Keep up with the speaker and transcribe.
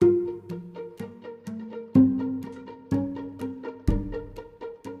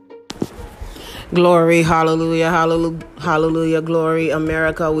Glory, hallelujah, hallelujah, hallelujah, glory,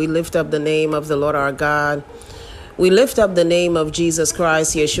 America. We lift up the name of the Lord our God. We lift up the name of Jesus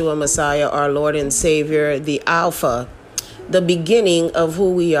Christ, Yeshua Messiah, our Lord and Savior, the Alpha, the beginning of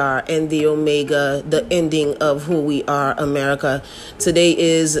who we are, and the Omega, the ending of who we are, America. Today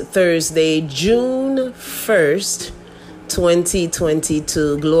is Thursday, June 1st,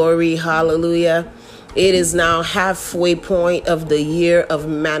 2022. Glory, hallelujah. It is now halfway point of the year of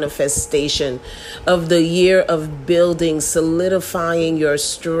manifestation, of the year of building, solidifying your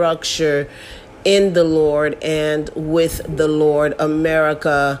structure in the Lord and with the Lord.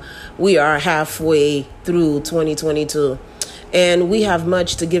 America, we are halfway through 2022, and we have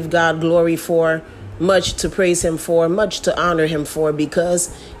much to give God glory for, much to praise him for, much to honor him for,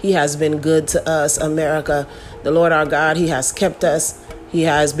 because he has been good to us, America. The Lord our God, he has kept us. He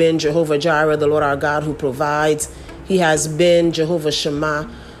has been Jehovah Jireh, the Lord our God who provides. He has been Jehovah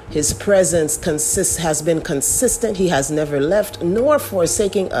Shammah. His presence has been consistent. He has never left nor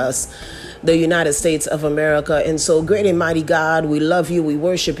forsaking us, the United States of America. And so, great and mighty God, we love you, we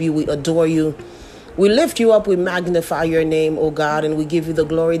worship you, we adore you. We lift you up, we magnify your name, O God, and we give you the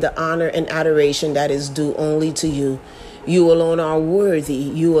glory, the honor, and adoration that is due only to you. You alone are worthy.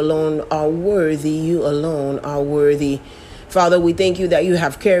 You alone are worthy. You alone are worthy. Father, we thank you that you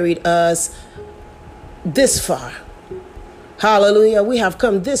have carried us this far. Hallelujah. We have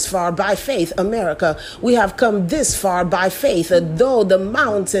come this far by faith, America. We have come this far by faith, though the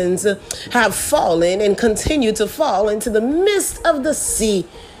mountains have fallen and continue to fall into the midst of the sea,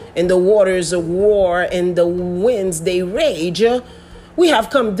 and the waters of war and the winds they rage. We have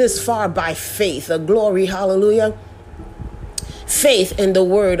come this far by faith. Glory, hallelujah. Faith in the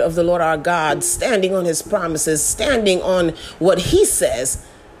word of the Lord our God, standing on his promises, standing on what he says.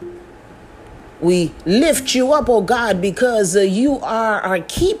 We lift you up, oh God, because you are our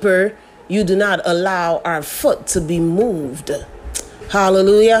keeper. You do not allow our foot to be moved.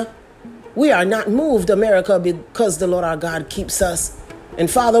 Hallelujah. We are not moved, America, because the Lord our God keeps us.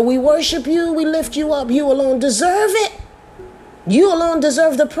 And Father, we worship you. We lift you up. You alone deserve it. You alone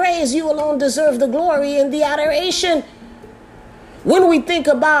deserve the praise. You alone deserve the glory and the adoration. When we think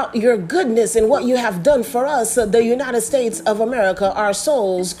about your goodness and what you have done for us, the United States of America, our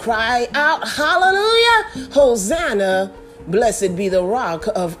souls cry out, hallelujah, Hosanna, blessed be the rock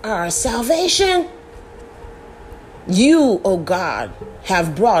of our salvation. You, oh God,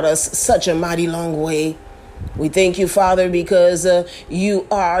 have brought us such a mighty long way. We thank you, Father, because you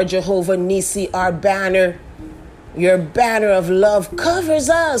are Jehovah Nissi, our banner. Your banner of love covers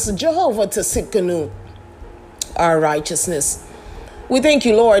us, Jehovah Tsidkenu, our righteousness. We thank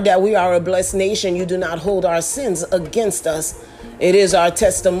you, Lord, that we are a blessed nation. You do not hold our sins against us. It is our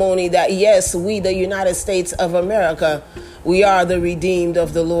testimony that, yes, we, the United States of America, we are the redeemed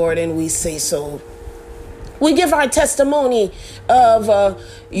of the Lord, and we say so. We give our testimony of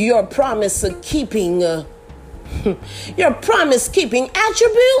your promise-keeping, your promise-keeping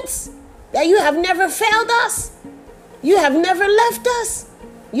attributes, that you have never failed us. You have never left us.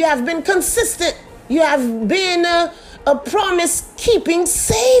 You have been consistent. You have been a promise-keeping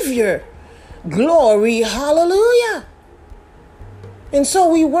Savior. Glory, hallelujah. And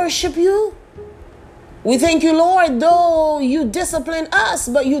so we worship you. We thank you, Lord, though you discipline us,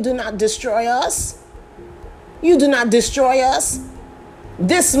 but you do not destroy us. You do not destroy us.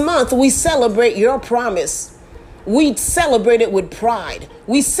 This month we celebrate your promise. We celebrate it with pride.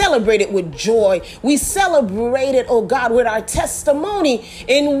 We celebrate it with joy. We celebrate it, oh God, with our testimony.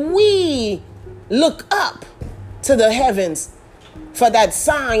 And we look up to the heavens for that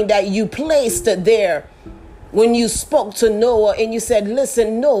sign that you placed there when you spoke to Noah and you said,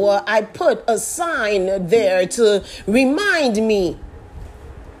 listen, Noah, I put a sign there to remind me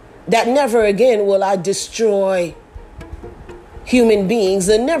that never again will I destroy human beings,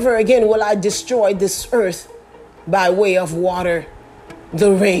 and never again will I destroy this earth by way of water.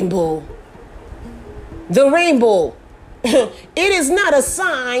 The rainbow. The rainbow. It is not a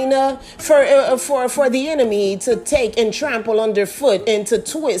sign for the enemy to take and trample underfoot and to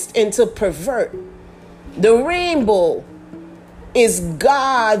twist and to pervert. The rainbow is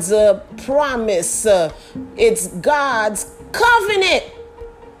God's promise. It's God's covenant.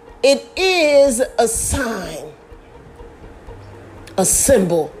 It is a sign, a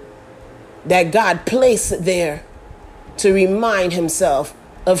symbol that God placed there to remind himself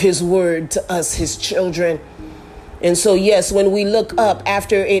of his word to us, his children. And so, yes, when we look up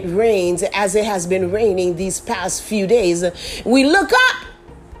after it rains, as it has been raining these past few days, we look up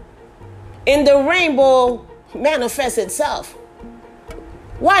and the rainbow manifests itself.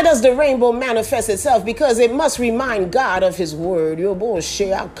 Why does the rainbow manifest itself? Because it must remind God of his word. It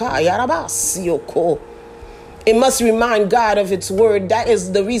must remind God of its word. That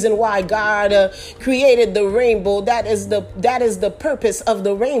is the reason why God created the rainbow. That is the purpose of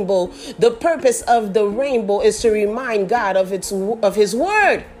the rainbow. The purpose of the rainbow is to remind God of his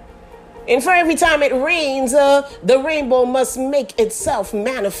word. And for every time it rains, the rainbow must make itself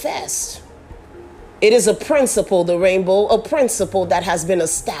manifest. It is a principle, the rainbow, a principle that has been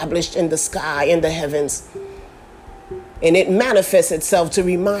established in the sky, in the heavens. And it manifests itself to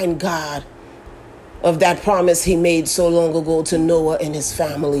remind God of that promise he made so long ago to Noah and his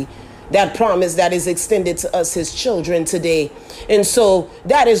family. That promise that is extended to us, his children, today. And so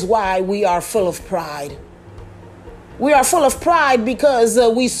that is why we are full of pride. We are full of pride because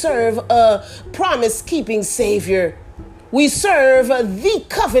we serve a promise-keeping Savior. We serve the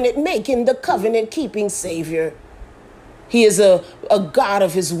covenant-making, the covenant-keeping Savior. He is a God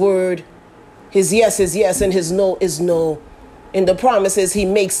of his word. His yes is yes and his no is no. And the promises he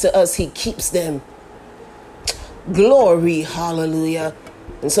makes to us, he keeps them. Glory, hallelujah.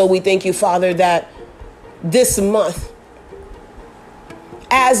 And so we thank you, Father, that this month,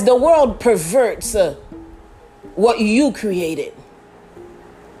 as the world perverts what you created,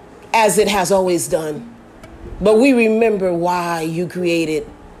 as it has always done, but we remember why you created,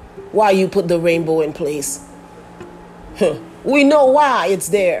 why you put the rainbow in place. We know why it's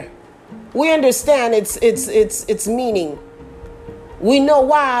there. We understand its meaning. We know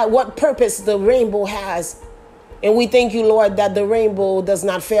why, what purpose the rainbow has. And we thank you, Lord, that the rainbow does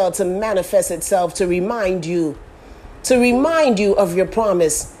not fail to manifest itself to remind you of your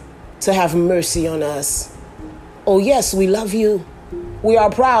promise to have mercy on us. Oh, yes, we love you. We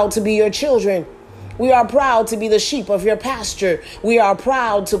are proud to be your children. We are proud to be the sheep of your pasture. We are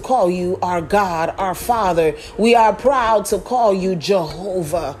proud to call you our God, our Father. We are proud to call you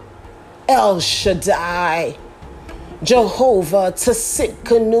Jehovah, El Shaddai, Jehovah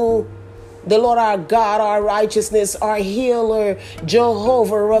Tsidkenu, the Lord our God, our righteousness, our healer,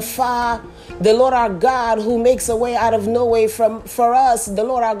 Jehovah Rapha, the Lord our God who makes a way out of no way for us, the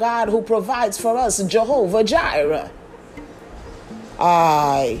Lord our God who provides for us, Jehovah Jireh.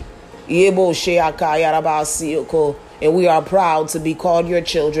 And we are proud to be called your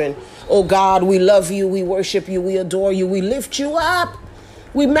children. Oh God, we love you, we worship you, we adore you, we lift you up.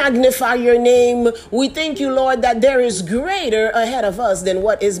 We magnify your name. We thank you, Lord, that there is greater ahead of us than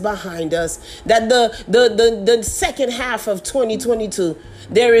what is behind us. That the second half of 2022,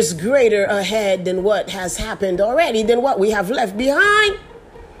 there is greater ahead than what has happened already, than what we have left behind.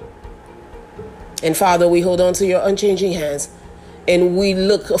 And Father, we hold on to your unchanging hands and we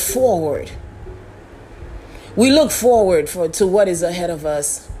look forward. We look forward to what is ahead of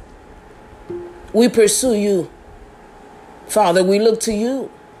us. We pursue you. Father, we look to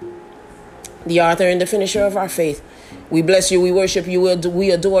you, the author and the finisher of our faith. We bless you, we worship you,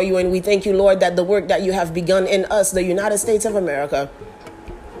 we adore you, and we thank you, Lord, that the work that you have begun in us, the United States of America,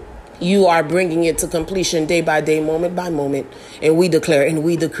 you are bringing it to completion day by day, moment by moment. And we declare and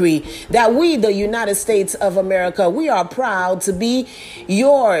we decree that we, the United States of America, we are proud to be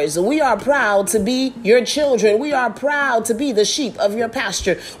yours. We are proud to be your children. We are proud to be the sheep of your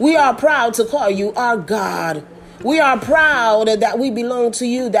pasture. We are proud to call you our God. We are proud that we belong to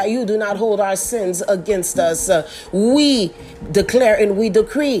you, that you do not hold our sins against us. We declare and we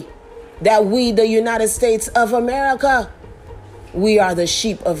decree that we, the United States of America, we are the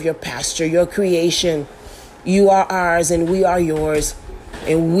sheep of your pasture, your creation. You are ours and we are yours.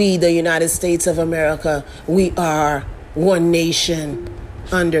 And we, the United States of America, we are one nation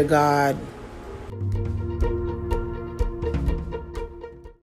under God.